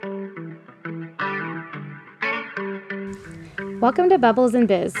Welcome to Bubbles and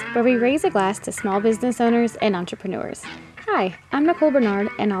Biz, where we raise a glass to small business owners and entrepreneurs. Hi, I'm Nicole Bernard,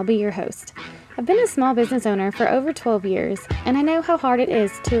 and I'll be your host. I've been a small business owner for over 12 years, and I know how hard it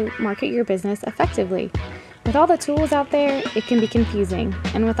is to market your business effectively. With all the tools out there, it can be confusing,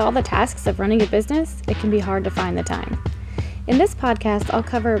 and with all the tasks of running a business, it can be hard to find the time. In this podcast, I'll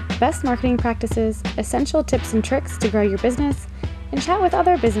cover best marketing practices, essential tips and tricks to grow your business, and chat with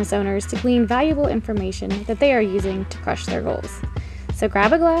other business owners to glean valuable information that they are using to crush their goals. So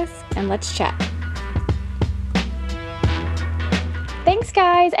grab a glass and let's chat. Thanks,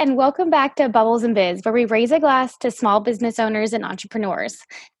 guys, and welcome back to Bubbles and Biz, where we raise a glass to small business owners and entrepreneurs.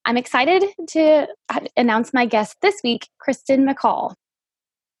 I'm excited to announce my guest this week, Kristen McCall.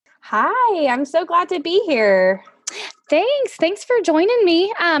 Hi, I'm so glad to be here. Thanks for joining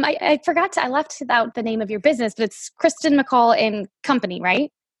me. I forgot I left out the name of your business, but it's Kristen McCall and Company, right?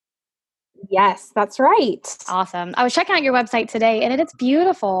 Yes, that's right. Awesome. I was checking out your website today, and it's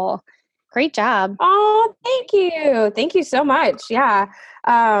beautiful. Great job. Oh, thank you. Thank you so much. Yeah.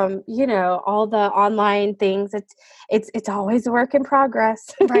 All the online things, it's always a work in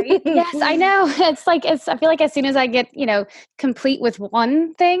progress. Right. Yes, I know. I feel like as soon as I get, complete with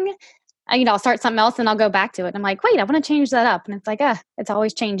one thing, I'll start something else and I'll go back to it. I'm like, wait, I want to change that up. And it's like, it's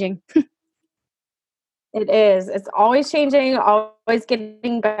always changing. It is. It's always changing, always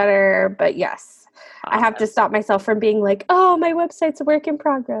getting better. But yes, Awesome. I have to stop myself from being like, oh, my website's a work in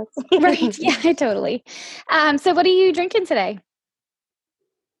progress. Right. Yeah, totally. So what are you drinking today?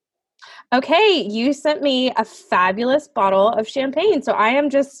 Okay, you sent me a fabulous bottle of champagne. So I am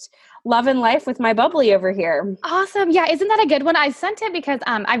just loving life with my bubbly over here. Awesome. Yeah. Isn't that a good one? I sent it because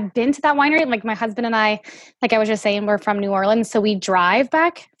I've been to that winery. Like my husband and I, like I was just saying, we're from New Orleans. So we drive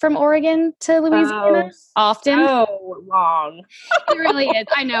back from Oregon to Louisiana often. So long. It really is.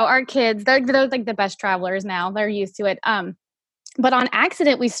 I know our kids, they're like the best travelers now. They're used to it. But on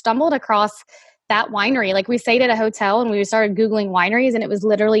accident, we stumbled across that winery. Like we stayed at a hotel and we started Googling wineries and it was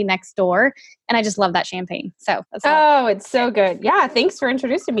literally next door. And I just love that champagne. So that's all. Oh, it's so good. Yeah. Thanks for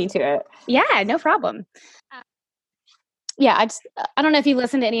introducing me to it. Yeah, no problem. I don't know if you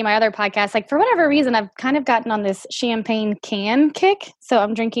listen to any of my other podcasts. Like for whatever reason, I've kind of gotten on this champagne can kick. So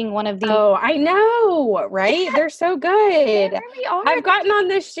I'm drinking one of the. Oh, I know, right? They're so good. They really are. I've gotten on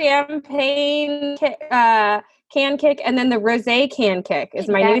this champagne can kick, and then the rosé can kick is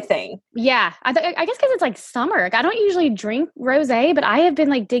my new thing. Yeah, I guess because it's like summer. I don't usually drink rosé, but I have been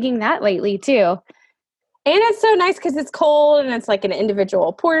like digging that lately too. And it's so nice because it's cold and it's like an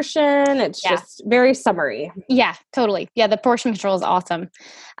individual portion. It's just very summery. Yeah, totally. Yeah, the portion control is awesome.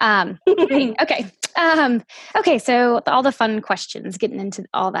 Okay. Okay, so all the fun questions, getting into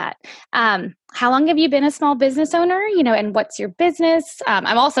all that. How long have you been a small business owner, and what's your business?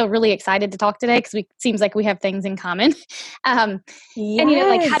 I'm also really excited to talk today because it seems like we have things in common. And,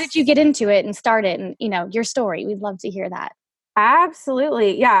 how did you get into it and start it and, your story? We'd love to hear that.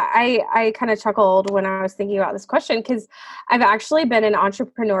 Absolutely. Yeah. I kind of chuckled when I was thinking about this question because I've actually been an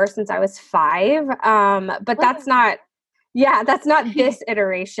entrepreneur since I was 5. But that's not this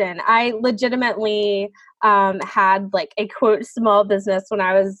iteration. I legitimately had like a quote small business when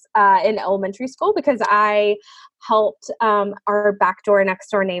I was in elementary school because I helped our backdoor next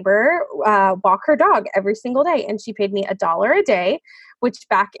door neighbor walk her dog every single day. And she paid me $1 a day, which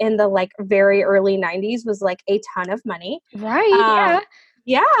back in the like very early 90s was like a ton of money. Right. Yeah.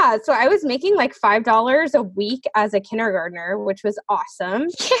 Yeah. So I was making like $5 a week as a kindergartner, which was awesome.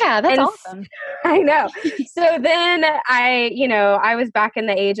 Yeah, that's awesome. I know. So then I was back in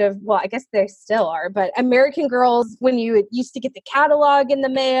the age of, well, I guess they still are, but American Girls, when you used to get the catalog in the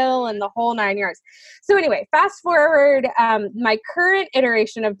mail and the whole 9 yards. So anyway, fast forward, my current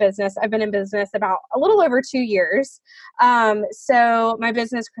iteration of business, I've been in business about a little over 2 years. So my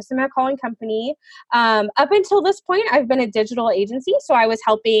business, Kristen McCall and Company, up until this point, I've been a digital agency. So I was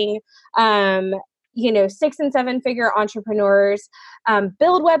helping, 6 and 7 figure entrepreneurs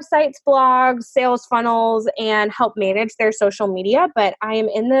build websites, blogs, sales funnels, and help manage their social media. But I am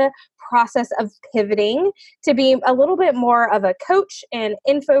in the process of pivoting to be a little bit more of a coach and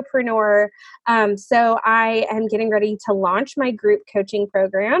infopreneur. So I am getting ready to launch my group coaching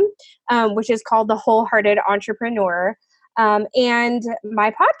program, which is called The Wholehearted Entrepreneur. And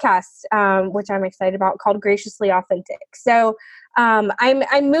my podcast, which I'm excited about, called Graciously Authentic. So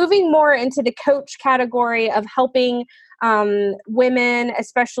I'm moving more into the coach category of helping women,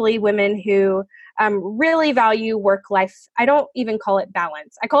 especially women who really value work-life. I don't even call it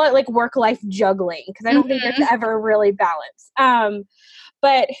balance. I call it like work-life juggling because I don't think it's ever really balanced.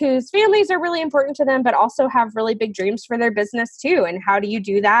 But whose families are really important to them, but also have really big dreams for their business too. And how do you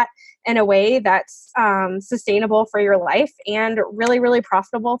do that in a way that's sustainable for your life and really, really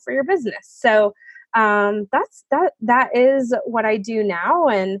profitable for your business? So that is what I do now.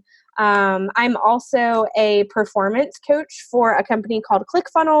 And I'm also a performance coach for a company called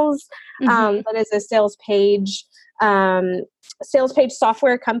ClickFunnels. That is a sales page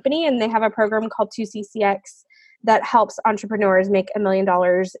software company, and they have a program called 2CCX that helps entrepreneurs make $1 million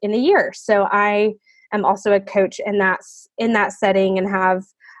in a year. So I am also a coach in that setting, and have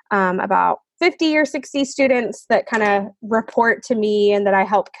about 50 or 60 students that kind of report to me and that I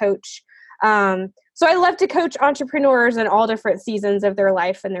help coach. So I love to coach entrepreneurs in all different seasons of their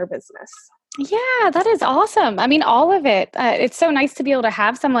life and their business. Yeah, that is awesome. I mean, all of it. It's so nice to be able to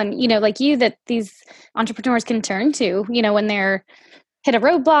have someone, like you, that these entrepreneurs can turn to, when they're hit a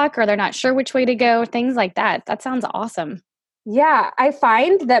roadblock or they're not sure which way to go, things like that. That sounds awesome. Yeah, I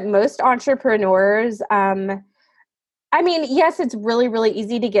find that most entrepreneurs, yes, it's really, really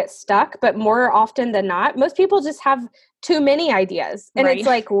easy to get stuck, but more often than not, most people just have too many ideas. And It's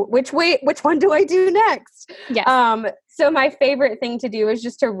like, which one do I do next? Yes. So my favorite thing to do is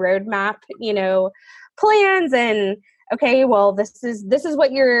just to roadmap, plans and, okay, well, this is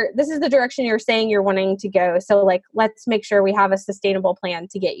the direction you're saying you're wanting to go. So like, let's make sure we have a sustainable plan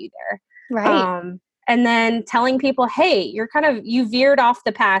to get you there. Right. And then telling people, hey, you veered off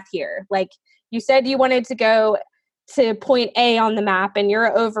the path here. Like you said you wanted to go to point A on the map and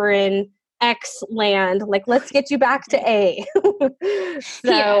you're over in X land. Like, let's get you back to A.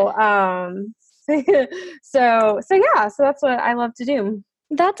 So that's what I love to do.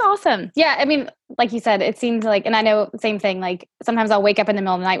 That's awesome. Yeah. I mean, like you said, it seems like, and I know same thing, like sometimes I'll wake up in the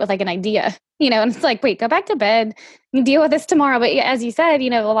middle of the night with like an idea, and it's like, wait, go back to bed and deal with this tomorrow. But as you said,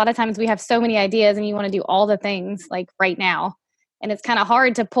 a lot of times we have so many ideas and you want to do all the things like right now. And it's kind of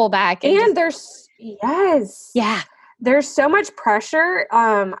hard to pull back. There's so much pressure.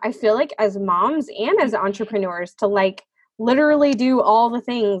 I feel like as moms and as entrepreneurs to like literally do all the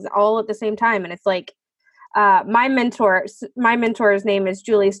things all at the same time. And it's like, my mentor's name is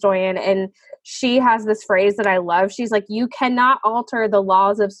Julie Stoyan, and she has this phrase that I love. She's like, you cannot alter the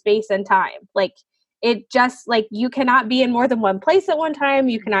laws of space and time. Like it just like, you cannot be in more than one place at one time.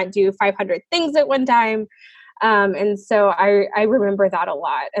 You cannot do 500 things at one time. And so I remember that a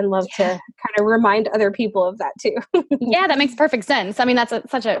lot and love to kind of remind other people of that too. Yeah, that makes perfect sense. I mean, that's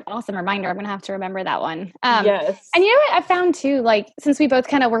such an awesome reminder. I'm going to have to remember that one. Yes. And what I found too, like, since we both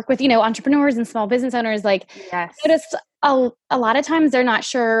kind of work with, entrepreneurs and small business owners, like, yes. I noticed a lot of times they're not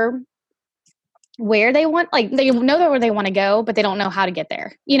sure where they want, like they know where they want to go, but they don't know how to get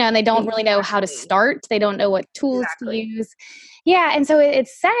there, and they don't really know how to start. They don't know what tools to use. Yeah. And so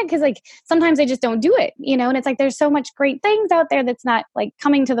it's sad because like sometimes they just don't do it, and it's like, there's so much great things out there that's not like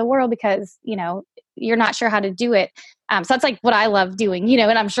coming to the world because, you're not sure how to do it. So that's like what I love doing,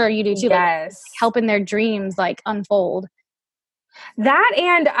 and I'm sure you do too, like helping their dreams like unfold. That,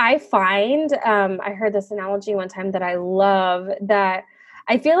 and I find, I heard this analogy one time that I love, that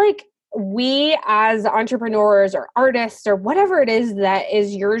I feel like we as entrepreneurs or artists or whatever it is that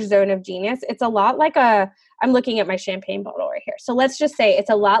is your zone of genius, it's a lot like I'm looking at my champagne bottle right here. So let's just say it's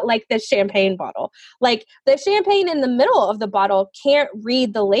a lot like this champagne bottle. Like the champagne in the middle of the bottle can't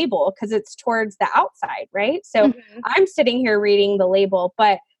read the label because it's towards the outside, right? So I'm sitting here reading the label,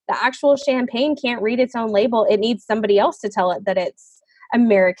 but the actual champagne can't read its own label. It needs somebody else to tell it that it's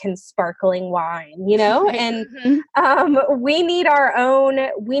American sparkling wine, and we need our own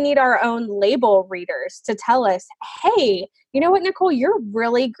label readers to tell us, hey, you know what, Nicole, you're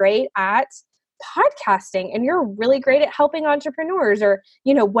really great at podcasting and you're really great at helping entrepreneurs, or,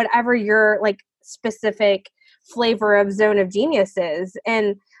 whatever your like specific flavor of zone of genius is.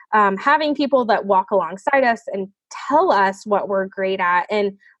 And having people that walk alongside us and tell us what we're great at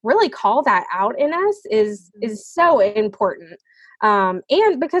and really call that out in us is so important.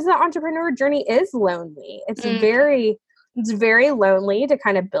 And because the entrepreneur journey is lonely, it's very lonely to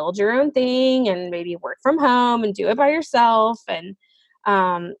kind of build your own thing and maybe work from home and do it by yourself. And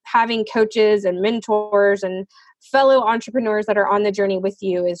having coaches and mentors and fellow entrepreneurs that are on the journey with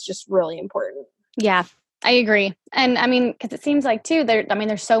you is just really important. Yeah, I agree. And I mean, because it seems like too,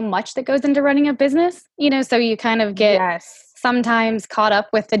 there's so much that goes into running a business, so you kind of get sometimes caught up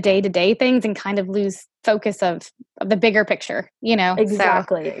with the day-to-day things and kind of lose focus of the bigger picture,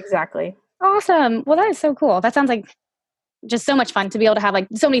 Exactly. Awesome. Well, that is so cool. That sounds like just so much fun to be able to have like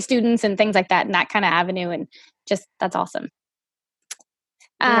so many students and things like that in that kind of avenue. And just, that's awesome.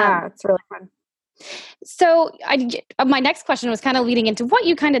 Yeah, it's really fun. So my next question was kind of leading into what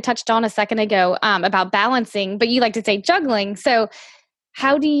you kind of touched on a second ago about balancing, but you like to say juggling. So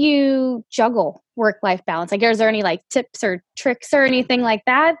how do you juggle work-life balance? Like, is there any like tips or tricks or anything like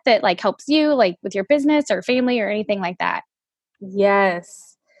that that like helps you like with your business or family or anything like that?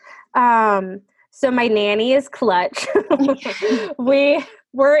 Yes. So my nanny is clutch.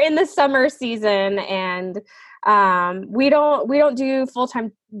 We're in the summer season, and we don't do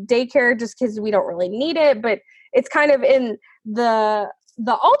full-time daycare just because we don't really need it, but it's kind of in the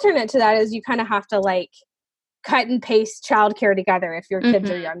alternate to that is you kind of have to like cut and paste childcare together if your kids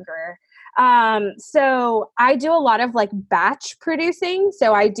are younger. So I do a lot of like batch producing.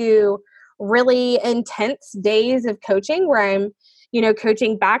 So I do really intense days of coaching where I'm,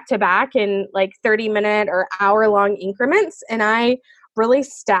 coaching back to back in like 30-minute or hour-long increments. And I really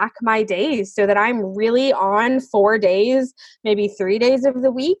stack my days so that I'm really on 4 days, maybe 3 days of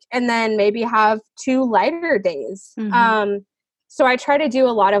the week, and then maybe have 2 lighter days. So I try to do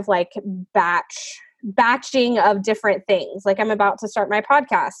a lot of like batching of different things. Like I'm about to start my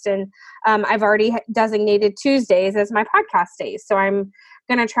podcast, and I've already designated Tuesdays as my podcast days. So I'm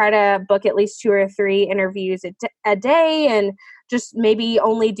going to try to book at least 2 or 3 interviews a day, and just maybe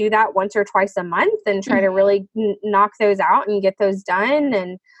only do that once or twice a month, and try to really knock those out and get those done.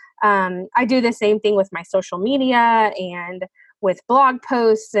 And I do the same thing with my social media and with blog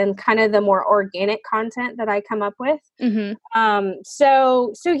posts and kind of the more organic content that I come up with.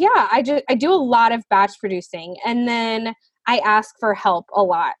 So yeah, I do a lot of batch producing, and then I ask for help a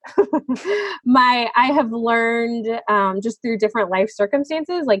lot. I have learned just through different life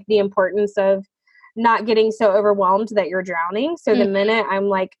circumstances, like the importance of not getting so overwhelmed that you're drowning. So the minute I'm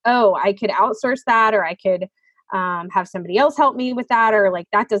like, oh, I could outsource that, or I could have somebody else help me with that, or like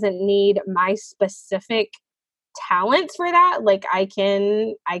that doesn't need my specific talents for that. Like I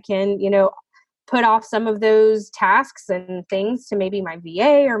can, put off some of those tasks and things to maybe my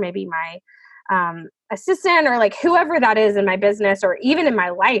VA or maybe my assistant, or like whoever that is in my business or even in my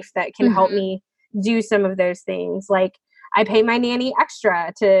life that can help me do some of those things. Like I pay my nanny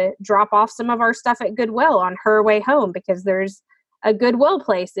extra to drop off some of our stuff at Goodwill on her way home, because there's a Goodwill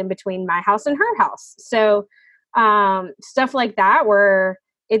place in between my house and her house. So stuff like that, where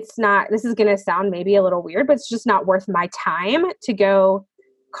it's not, this is going to sound maybe a little weird, but it's just not worth my time to go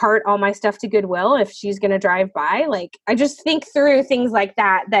cart all my stuff to Goodwill if she's going to drive by. Like I just think through things like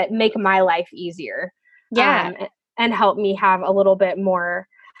that make my life easier. And help me have a little bit more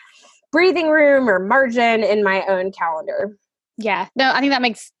breathing room or margin in my own calendar. Yeah. No, I think that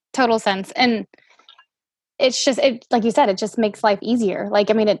makes total sense. And it's just, like you said, it just makes life easier. Like,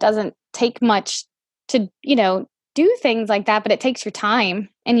 I mean, it doesn't take much to, do things like that, but it takes your time.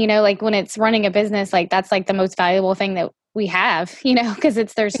 And, like when it's running a business, like that's like the most valuable thing that we have, because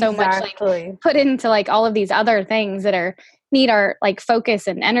there's so much like put into like all of these other things that need our like focus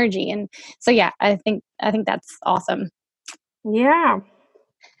and energy. And so, yeah, I think that's awesome. Yeah.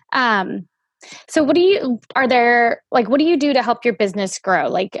 So what do you do to help your business grow?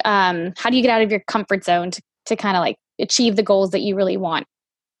 Like, how do you get out of your comfort zone to kind of like achieve the goals that you really want?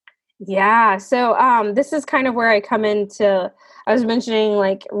 Yeah. So this is kind of where I come into, I was mentioning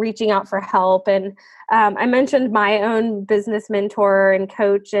like reaching out for help, and I mentioned my own business mentor and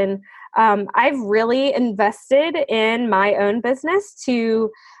coach, and I've really invested in my own business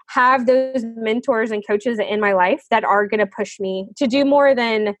to have those mentors and coaches in my life that are going to push me to do more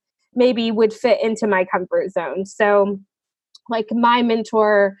than maybe would fit into my comfort zone. So like my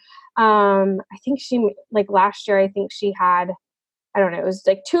mentor, I think she, like last year, I think she had, I don't know, it was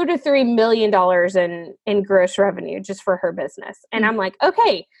like $2 to $3 million in gross revenue just for her business. And I'm like,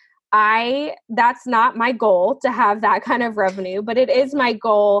 okay, that's not my goal to have that kind of revenue, but it is my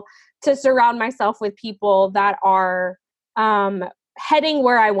goal to surround myself with people that are heading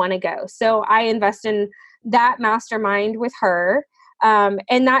where I want to go. So I invest in that mastermind with her.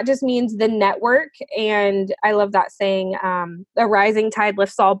 And that just means the network. And I love that saying, a rising tide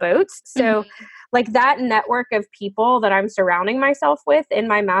lifts all boats. So like that network of people that I'm surrounding myself with in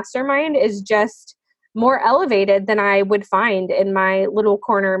my mastermind is just more elevated than I would find in my little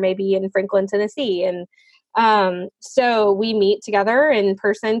corner, maybe in Franklin, Tennessee. And so we meet together in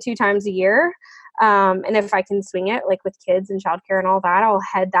person 2 times a year. And if I can swing it, like with kids and childcare and all that, I'll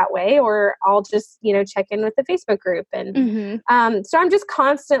head that way, or I'll just, check in with the Facebook group. And so I'm just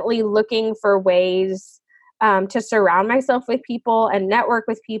constantly looking for ways to surround myself with people and network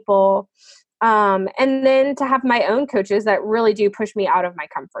with people. And then to have my own coaches that really do push me out of my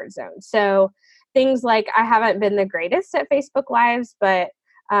comfort zone. So things like, I haven't been the greatest at Facebook Lives, but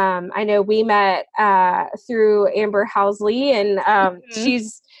I know we met through Amber Housley, and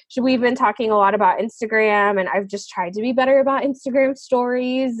we've been talking a lot about Instagram, and I've just tried to be better about Instagram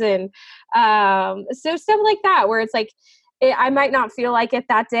stories, and so stuff like that, where it's like I might not feel like it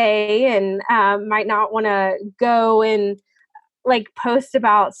that day, and might not want to go and like post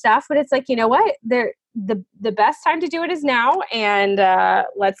about stuff, but it's like, you know what, the best time to do it is now, and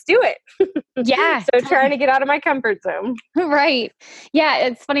let's do it. Yeah. So trying to get out of my comfort zone. Right. Yeah.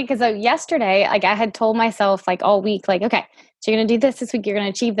 It's funny because yesterday, like I had told myself like all week, like, okay, so you're going to do this week, you're going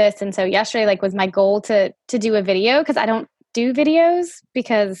to achieve this. And so yesterday, like was my goal to do a video, because I don't do videos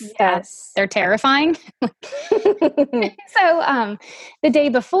because they're terrifying. So the day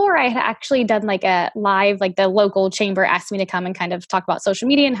before, I had actually done like a live, like the local chamber asked me to come and kind of talk about social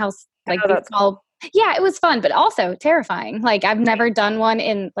media and how like small. Yeah, it was fun, but also terrifying. Like I've never done one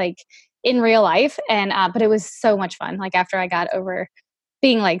in real life, and but it was so much fun. Like after I got over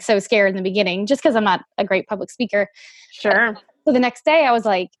being like so scared in the beginning, just because I'm not a great public speaker. Sure. So the next day I was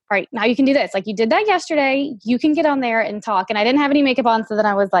like, all right, now you can do this. Like you did that yesterday, you can get on there and talk. And I didn't have any makeup on. So then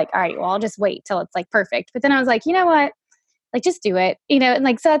I was like, all right, well, I'll just wait till it's like perfect. But then I was like, you know what? Like just do it, and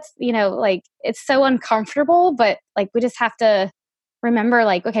like, so that's, like it's so uncomfortable, but like, we just have to remember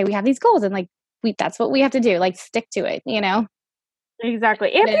like, okay, we have these goals and like, that's what we have to do. Like stick to it,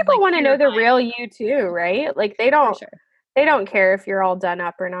 Exactly. And people want to know the real you too, right? Like they don't care if you're all done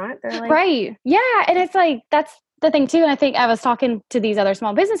up or not. They're like, right. Yeah. And it's like, that's the thing too. And I think I was talking to these other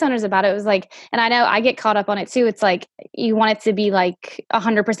small business owners about it. It was like, and I know I get caught up on it too. It's like, you want it to be like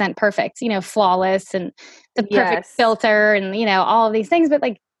 100% perfect, flawless and the perfect filter and, all of these things. But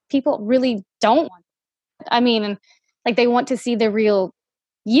like people really don't want it. I mean, like they want to see the real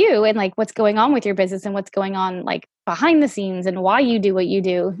you and like what's going on with your business and what's going on like behind the scenes and why you do what you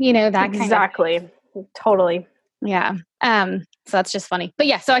do, that exactly. Kind of totally. Yeah. So that's just funny. But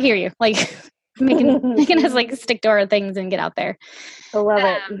yeah, so I hear you. Like making us like stick to our things and get out there. I love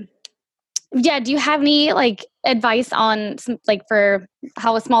it. Yeah. Do you have any like advice on like for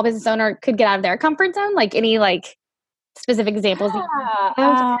how a small business owner could get out of their comfort zone? Like any like specific examples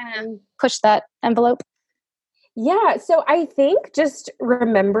push that envelope? Yeah. So I think just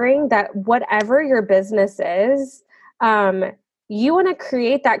remembering that whatever your business is, you want to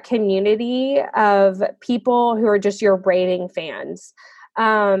create that community of people who are just your raving fans.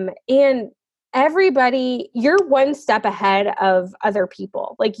 And everybody, you're one step ahead of other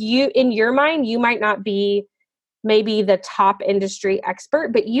people. Like in your mind, you might not be maybe the top industry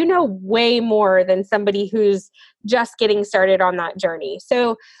expert, but you know way more than somebody who's just getting started on that journey.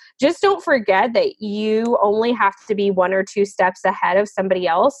 So just don't forget that you only have to be one or two steps ahead of somebody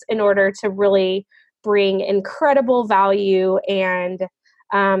else in order to really bring incredible value and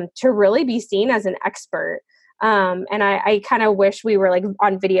to really be seen as an expert. And I kind of wish we were like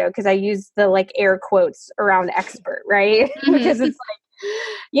on video, because I use the like air quotes around expert, right? Because it's like,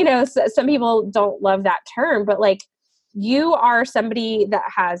 some people don't love that term, but like you are somebody that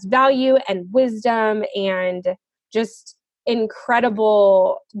has value and wisdom and just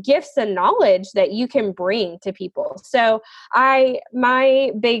incredible gifts and knowledge that you can bring to people. So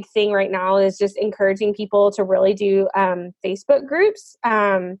my big thing right now is just encouraging people to really do Facebook groups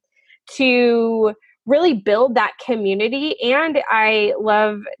to really build that community. And I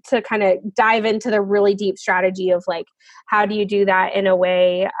love to kind of dive into the really deep strategy of like, how do you do that in a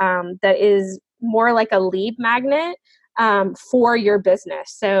way that is more like a lead magnet for your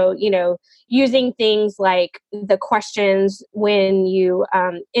business. So, using things like the questions when you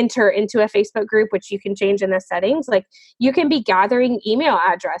enter into a Facebook group, which you can change in the settings, like you can be gathering email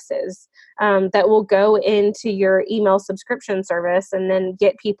addresses that will go into your email subscription service and then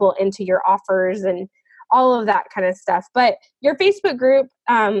get people into your offers and all of that kind of stuff. But your Facebook group,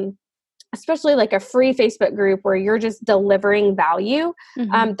 especially like a free Facebook group where you're just delivering value,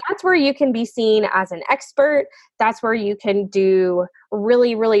 that's where you can be seen as an expert. That's where you can do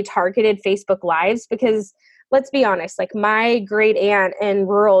really, really targeted Facebook Lives, because let's be honest, like my great aunt in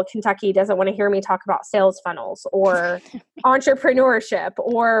rural Kentucky doesn't want to hear me talk about sales funnels or entrepreneurship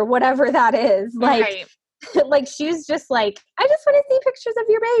or whatever that is. Like, right. Like she's just like, I just want to see pictures of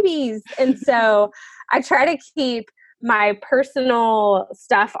your babies. And so I try to keep my personal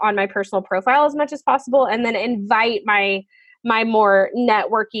stuff on my personal profile as much as possible, and then invite my more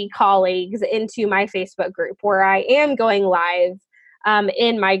networky colleagues into my Facebook group where I am going live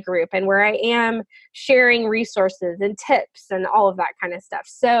in my group and where I am sharing resources and tips and all of that kind of stuff.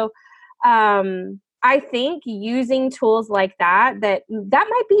 So I think using tools like that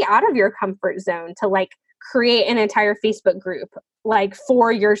might be out of your comfort zone to like create an entire Facebook group like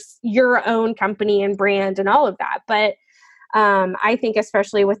for your own company and brand and all of that. But I think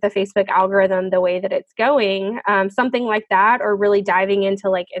especially with the Facebook algorithm, the way that it's going, something like that, or really diving into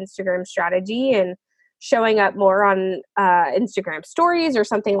like Instagram strategy and showing up more on Instagram stories or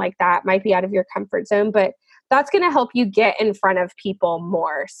something like that might be out of your comfort zone, but that's going to help you get in front of people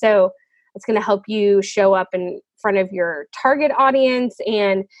more. So it's going to help you show up in front of your target audience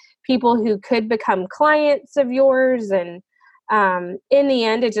and people who could become clients of yours. And in the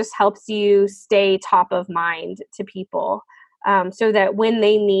end, it just helps you stay top of mind to people, so that when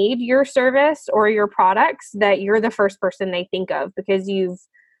they need your service or your products, that you're the first person they think of because you've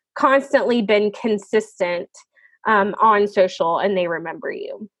constantly been consistent on social and they remember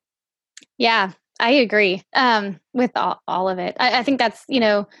you. Yeah, I agree with all of it. I think that's,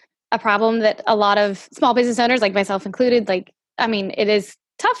 a problem that a lot of small business owners, like myself included, it is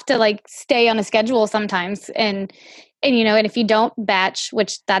tough to like stay on a schedule sometimes. And if you don't batch,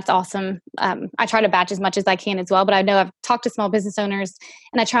 which that's awesome. I try to batch as much as I can as well, but I know I've talked to small business owners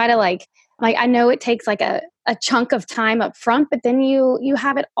and I try to like I know it takes like a chunk of time up front, but then you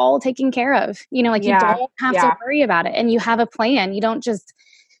have it all taken care of, you don't have to worry about it and you have a plan. You don't just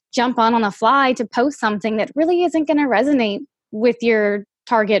jump on the fly to post something that really isn't going to resonate with your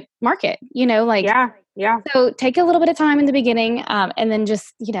target market, So take a little bit of time in the beginning, and then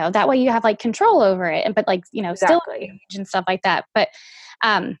just, that way you have like control over it. But like, still engage and stuff like that. But,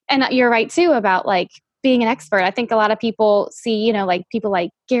 and you're right too about like being an expert. I think a lot of people see, like people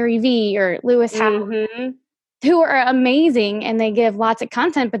like Gary Vee or Lewis Howes, who are amazing and they give lots of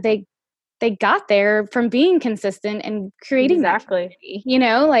content, but they got there from being consistent and creating that community,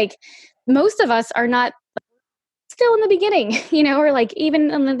 like most of us are not still in the beginning, or like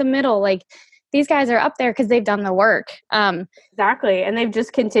even in the middle, like these guys are up there because they've done the work. Exactly. And they've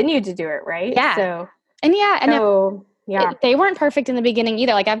just continued to do it. Right. Yeah. They weren't perfect in the beginning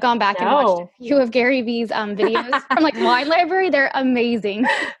either. Like I've gone back and watched a few of Gary Vee's videos from like Wine Library. They're amazing.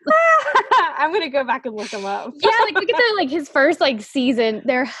 I'm going to go back and look them up. Yeah. Like look at his first like season.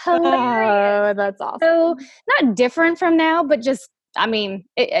 They're hilarious. Oh, that's awesome. So not different from now, but just, you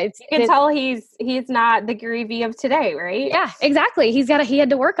can tell he's not the Gary Vee of today, right? Yeah, exactly. He had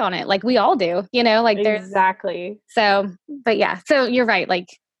to work on it like we all do, there's exactly. So, but yeah, so you're right. Like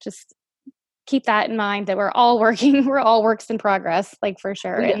just keep that in mind that we're all works in progress, like for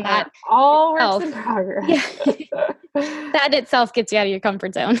sure. And that all works in progress. Yeah. That itself gets you out of your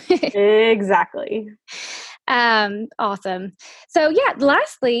comfort zone. Exactly. Awesome. So yeah,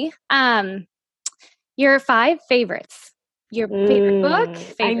 lastly, your 5 favorites. Your favorite book?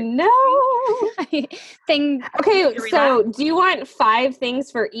 I know. Thing. Okay, so do you want 5 things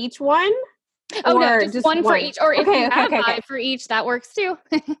for each one? Oh, no, just one for each. Or if you have 5 for each, that works too.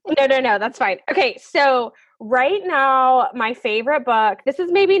 No, that's fine. Okay, so right now, my favorite book, this is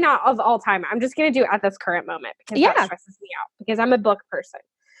maybe not of all time. I'm just going to do it at this current moment because that stresses me out because I'm a book person.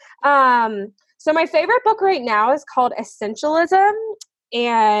 So my favorite book right now is called Essentialism,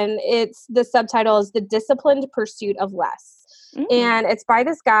 and the subtitle is The Disciplined Pursuit of Less. And it's by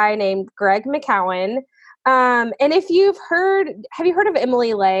this guy named Greg McKeown. And have you heard of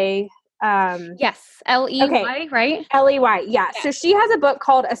Emily Ley? Yes. Ley, right? Ley, yeah. So she has a book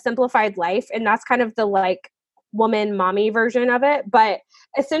called A Simplified Life, and that's kind of the like woman mommy version of it. But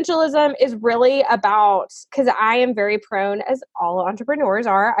essentialism is really about, because I am very prone, as all entrepreneurs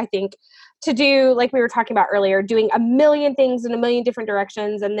are, I think, to do, like we were talking about earlier, doing a million things in a million different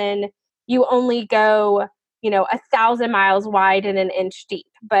directions, and then you only go 1,000 miles wide and an inch deep.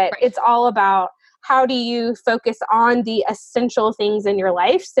 But It's all about how do you focus on the essential things in your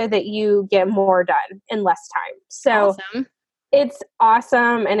life so that you get more done in less time. So It's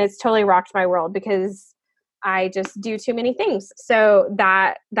awesome, and it's totally rocked my world because I just do too many things. So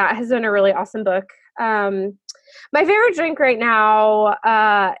that has been a really awesome book. My favorite drink right now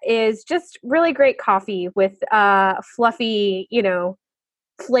is just really great coffee with fluffy,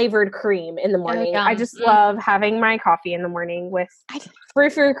 flavored cream in the morning. I just love having my coffee in the morning with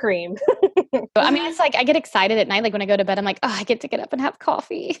frou-frou cream. It's like I get excited at night, like when I go to bed, I'm like, oh, I get to get up and have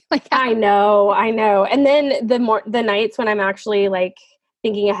coffee. Like I know. And then the nights when I'm actually like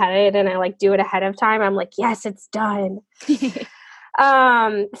thinking ahead and I like do it ahead of time, I'm like, yes, it's done.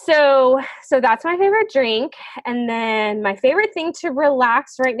 So that's my favorite drink. And then my favorite thing to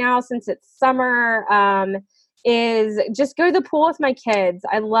relax right now, since it's summer, is just go to the pool with my kids.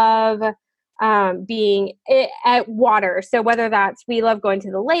 I love being at water. So whether that's, we love going to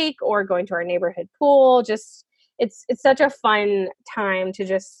the lake or going to our neighborhood pool, just it's such a fun time to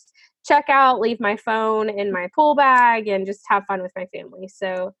just check out, leave my phone in my pool bag, and just have fun with my family.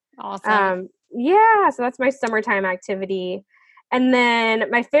 So awesome. So that's my summertime activity. And then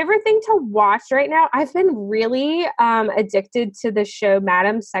my favorite thing to watch right now, I've been really addicted to the show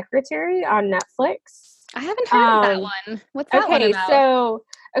Madam Secretary on Netflix. I haven't heard of that one. What's that one Okay, about? so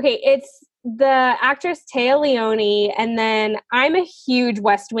it's the actress Taya Leone, and then I'm a huge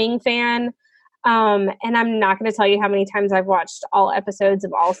West Wing fan. And I'm not going to tell you how many times I've watched all episodes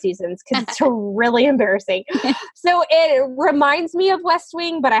of all seasons because it's really embarrassing. So it reminds me of West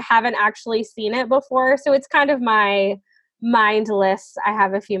Wing, but I haven't actually seen it before. So it's kind of my mindless. I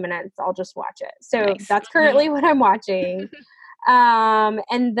have a few minutes. I'll just watch it. So Nice. that's currently what I'm watching.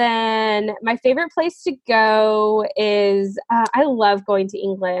 And then my favorite place to go is I love going to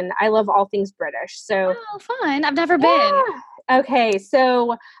England. I love all things British. So fun. I've never been. Okay,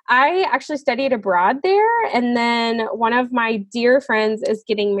 so I actually studied abroad there, and then one of my dear friends is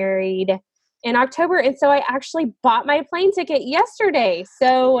getting married in October, and so I actually bought my plane ticket yesterday.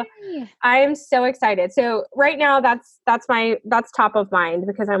 So I'm so excited. So right now that's top of mind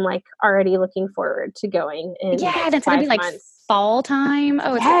because I'm like already looking forward to going in that's gonna be like months. Fall time.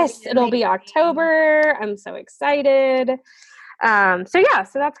 Oh, yes, it'll be October. I'm so excited. So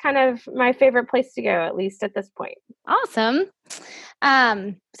that's kind of my favorite place to go, at least at this point. Awesome.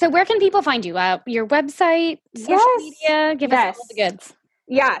 So where can people find you? Your website, social media? Give us all the goods.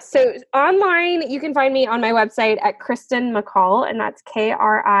 Yeah. So online, you can find me on my website at Kristen McCall, and that's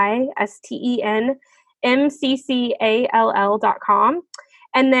KristenMccall.com.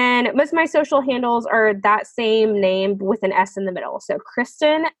 And then most of my social handles are that same name with an S in the middle. So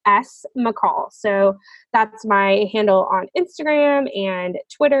Kristen S. McCall. So that's my handle on Instagram and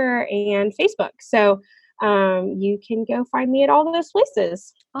Twitter and Facebook. So you can go find me at all those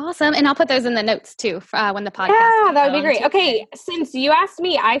places. Awesome. And I'll put those in the notes too when the podcast. Yeah, that would be great. Okay. Since you asked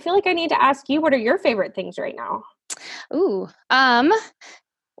me, I feel like I need to ask you, what are your favorite things right now? Ooh,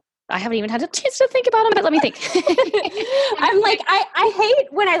 I haven't even had a chance to think about them, but let me think. I'm like, I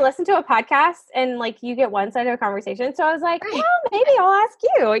hate when I listen to a podcast and like you get one side of a conversation. So I was like, well, maybe I'll ask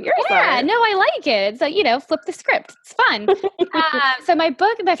you what yours are. No, I like it. So, flip the script. It's fun. So my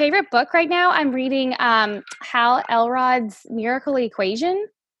favorite book right now, I'm reading Hal Elrod's Miracle Equation.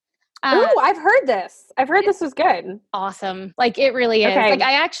 I've heard this. I've heard this was good. Awesome. Like it really is. Okay. Like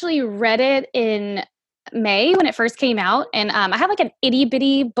I actually read it in May when it first came out, and I have like an itty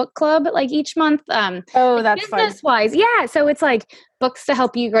bitty book club like each month. That's business wise, yeah. So it's like books to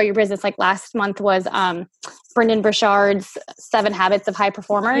help you grow your business. Like last month was Brendon Burchard's 7 Habits of High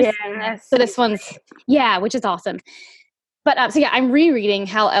Performers. Yes. So this one's which is awesome. But I'm rereading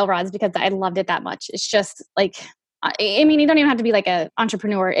Hal Elrod's because I loved it that much. It's just like, I mean, you don't even have to be like an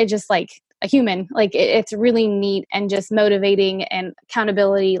entrepreneur. It's just like a human. Like it's really neat and just motivating and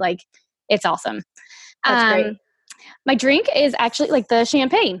accountability. Like it's awesome. That's great. My drink is actually like the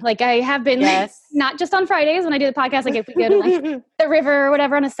champagne. Like I have been not just on Fridays when I do the podcast, like if we go to like the river or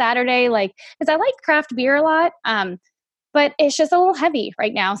whatever on a Saturday, like, cause I like craft beer a lot. But it's just a little heavy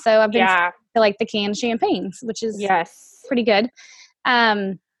right now. So I've been to like the canned champagnes, which is pretty good.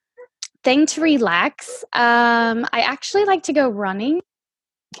 Thing to relax. I actually like to go running.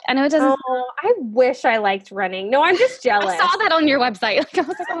 I know it doesn't. Oh, I wish I liked running. No, I'm just jealous. I saw that on your website. Like, I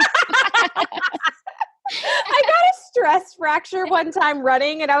was like, oh I got a stress fracture one time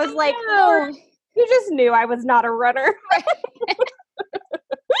running, and I was like, Lord, you just knew I was not a runner.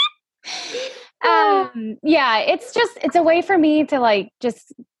 It's a way for me to like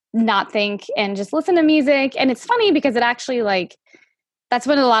just not think and just listen to music. And it's funny because it actually like, that's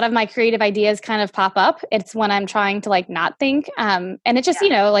when a lot of my creative ideas kind of pop up. It's when I'm trying to like not think. And it just,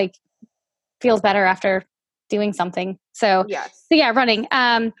 like feels better after doing something. So running.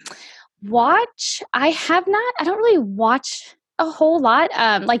 Watch. I don't really watch a whole lot.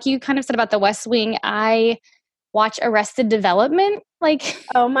 Like you kind of said about the West Wing, I watch Arrested Development. Like,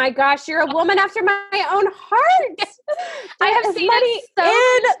 oh my gosh, you're a woman after my own heart. I have seen it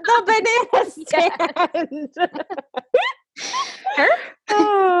in the banana stand.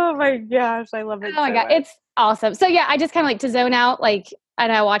 Oh my gosh, I love it. Oh my God, it's awesome. So I just kind of like to zone out, like,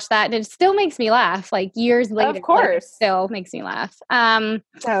 and I watch that, and it still makes me laugh. Like years later, of course, like, it still makes me laugh. So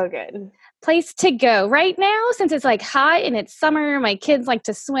good. Place to go right now, since it's like hot and it's summer. My kids like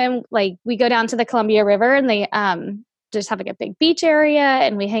to swim. Like we go down to the Columbia River, and they just have like a big beach area,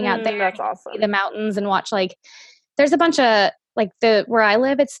 and we hang out there. That's awesome. See the mountains and watch like. There's a bunch of like where I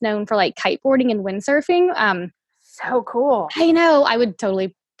live. It's known for like kiteboarding and windsurfing. So cool. I know. I would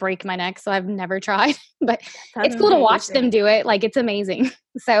totally break my neck, so I've never tried. But it's cool to watch them do it. Like it's amazing.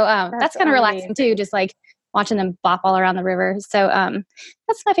 So that's kind of relaxing too, just like watching them bop all around the river. So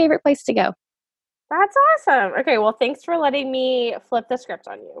that's my favorite place to go. That's awesome. Okay, well, thanks for letting me flip the script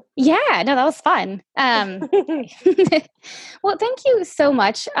on you. Yeah, no, that was fun. Well, thank you so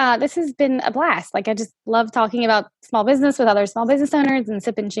much. This has been a blast. Like, I just love talking about small business with other small business owners and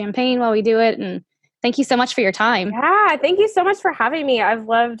sipping champagne while we do it. And thank you so much for your time. Yeah, thank you so much for having me. I've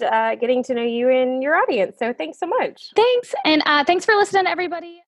loved getting to know you and your audience. So thanks so much. Thanks. And thanks for listening, everybody.